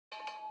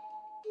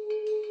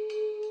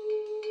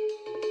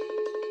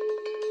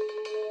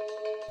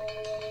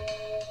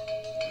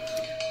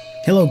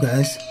Hello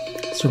guys,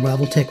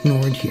 Survival Tech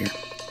Nord here.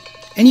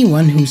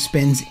 Anyone who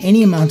spends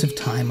any amount of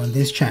time on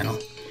this channel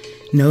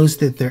knows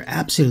that there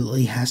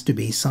absolutely has to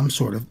be some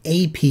sort of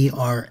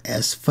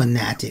APRS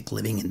fanatic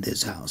living in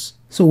this house.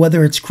 So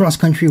whether it's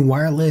cross-country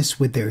wireless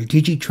with their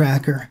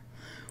Digi-Tracker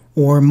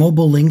or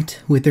Mobilinkd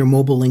with their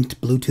Mobilinkd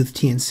Bluetooth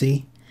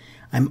TNC,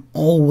 I'm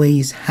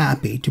always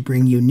happy to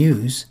bring you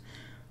news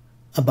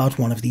about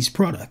one of these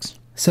products.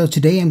 So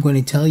today I'm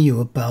going to tell you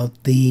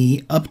about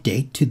the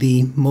update to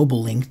the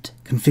Mobilinkd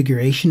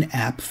configuration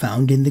app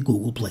found in the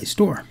Google Play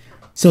Store.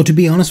 So to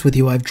be honest with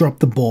you, I've dropped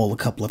the ball a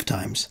couple of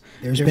times.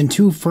 There's been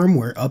 2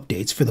 firmware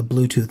updates for the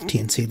Bluetooth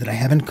TNC that I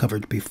haven't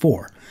covered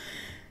before.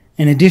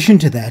 In addition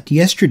to that,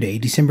 yesterday,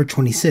 December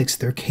 26th,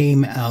 there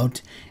came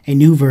out a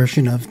new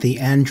version of the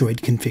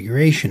Android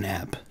configuration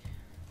app.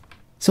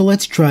 So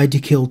let's try to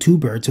kill 2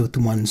 birds with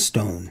 1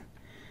 stone.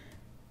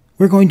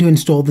 We're going to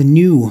install the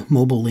new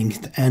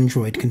Mobilinkd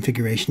Android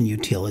configuration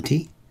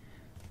utility,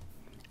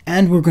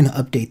 and we're going to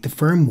update the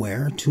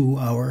firmware to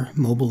our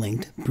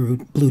Mobilinkd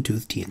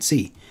Bluetooth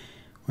TNC.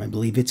 I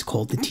believe it's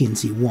called the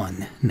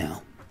TNC1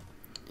 now.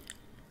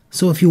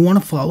 So if you want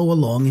to follow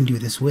along and do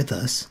this with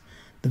us,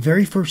 the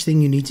very first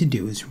thing you need to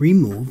do is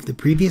remove the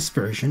previous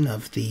version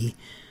of the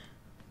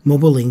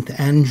Mobilinkd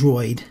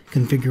Android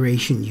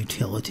configuration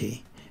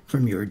utility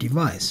from your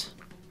device.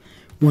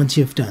 Once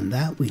you've done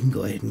that, we can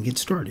go ahead and get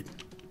started.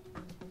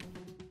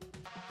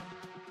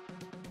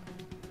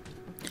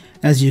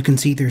 As you can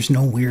see, there's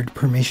no weird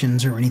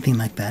permissions or anything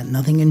like that.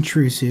 Nothing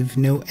intrusive,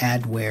 no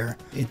adware.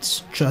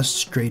 It's just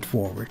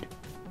straightforward.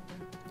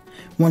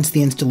 Once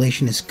the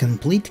installation is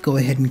complete, go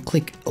ahead and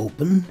click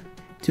Open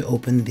to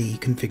open the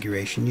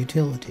configuration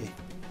utility.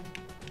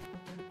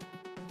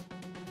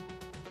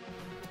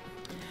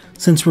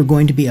 Since we're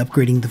going to be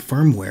upgrading the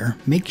firmware,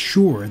 make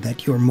sure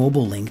that your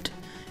Mobilinkd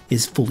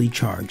is fully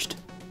charged.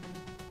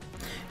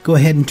 Go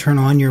ahead and turn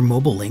on your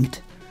Mobilinkd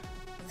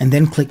and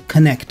then click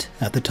Connect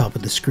at the top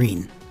of the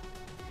screen.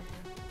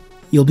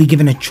 You'll be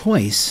given a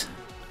choice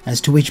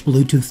as to which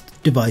Bluetooth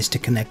device to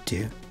connect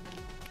to.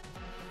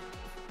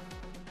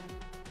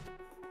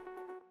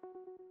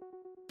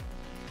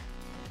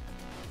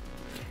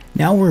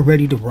 Now we're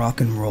ready to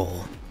rock and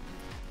roll.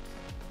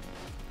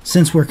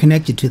 Since we're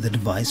connected to the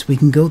device, we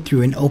can go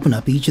through and open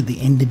up each of the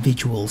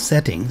individual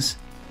settings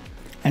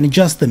and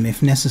adjust them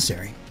if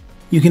necessary.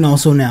 You can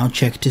also now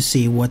check to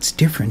see what's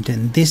different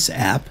in this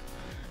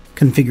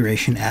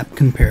configuration app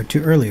compared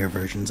to earlier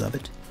versions of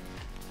it.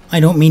 I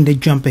don't mean to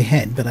jump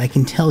ahead, but I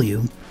can tell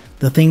you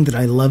the thing that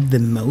I love the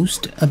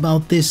most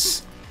about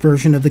this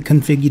version of the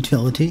config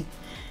utility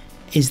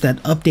is that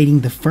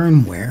updating the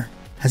firmware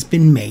has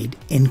been made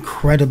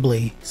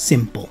incredibly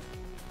simple.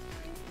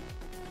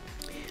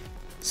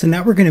 So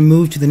now we're going to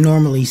move to the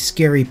normally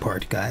scary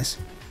part, guys.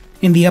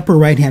 In the upper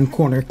right hand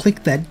corner,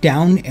 click that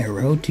down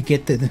arrow to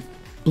get the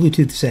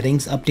Bluetooth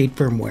settings, update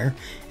firmware,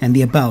 and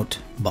the About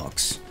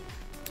box.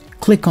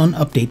 Click on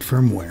Update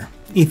Firmware.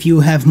 If you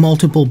have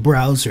multiple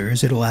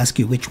browsers, it'll ask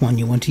you which one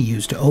you want to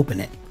use to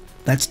open it.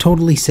 That's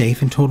totally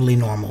safe and totally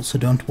normal, so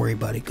don't worry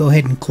about it. Go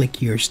ahead and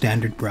click your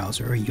standard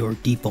browser or your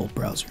default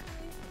browser.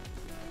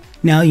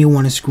 Now you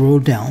want to scroll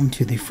down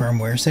to the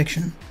firmware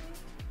section,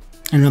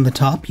 and on the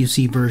top you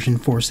see version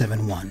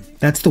 471.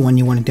 That's the one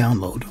you want to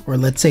download, or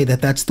let's say that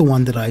that's the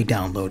one that I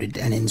downloaded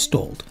and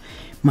installed.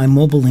 My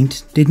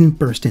Mobilinkd didn't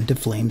burst into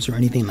flames or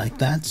anything like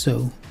that,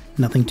 so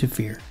nothing to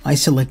fear. I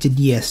selected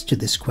yes to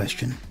this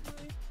question.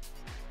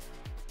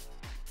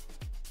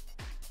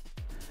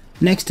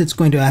 Next, it's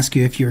going to ask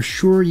you if you're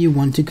sure you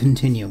want to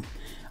continue.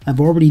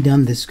 I've already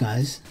done this,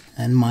 guys,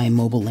 and my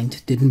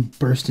Mobilinkd didn't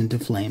burst into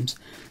flames.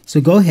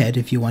 So go ahead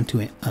if you want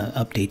to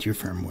update your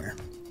firmware.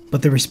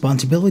 But the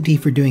responsibility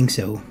for doing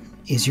so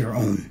is your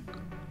own.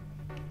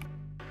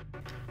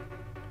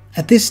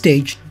 At this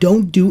stage,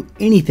 don't do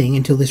anything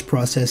until this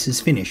process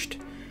is finished.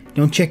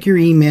 Don't check your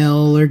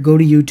email or go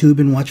to YouTube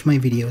and watch my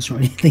videos or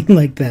anything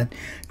like that.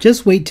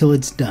 Just wait till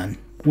it's done.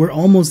 We're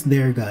almost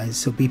there, guys,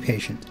 so be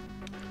patient.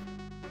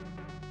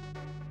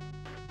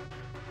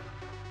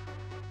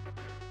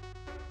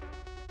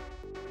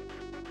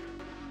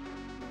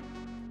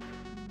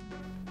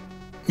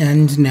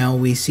 And now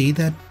we see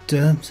that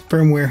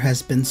firmware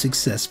has been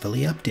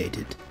successfully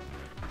updated.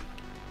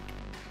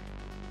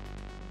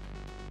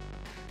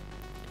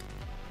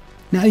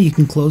 Now you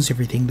can close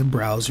everything, the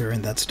browser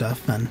and that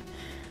stuff, and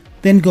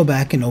then go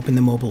back and open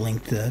the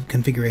Mobilinkd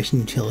configuration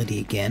utility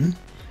again,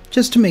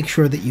 just to make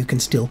sure that you can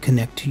still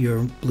connect to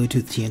your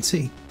Bluetooth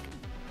TNC.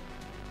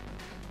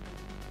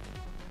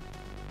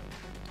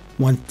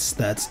 Once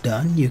that's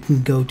done, you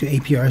can go to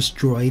APRS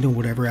Droid or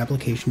whatever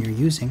application you're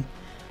using,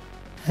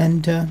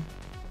 and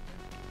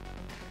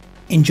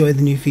enjoy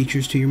the new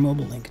features to your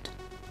Mobilinkd.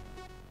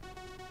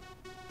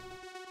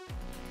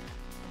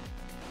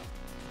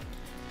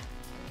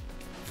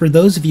 For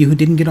those of you who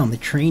didn't get on the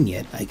train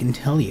yet, I can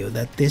tell you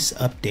that this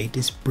update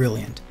is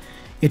brilliant.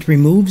 It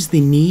removes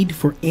the need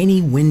for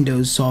any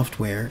Windows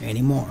software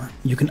anymore.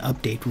 You can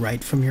update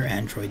right from your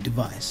Android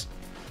device.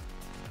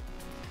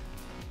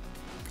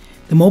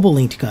 The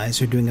Mobilinkd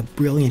guys are doing a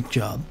brilliant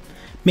job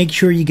Make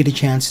sure you get a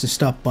chance to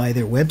stop by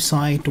their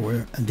website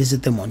or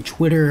visit them on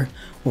Twitter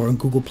or on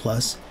Google+,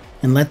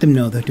 and let them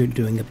know that they're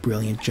doing a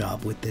brilliant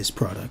job with this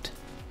product.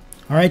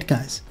 Alright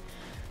guys,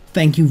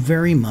 thank you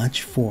very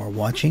much for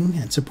watching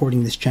and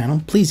supporting this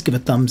channel. Please give a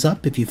thumbs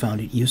up if you found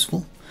it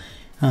useful.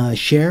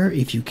 Share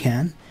if you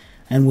can.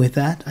 And with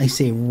that, I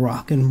say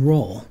rock and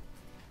roll.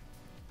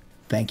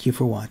 Thank you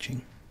for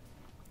watching.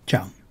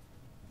 Ciao.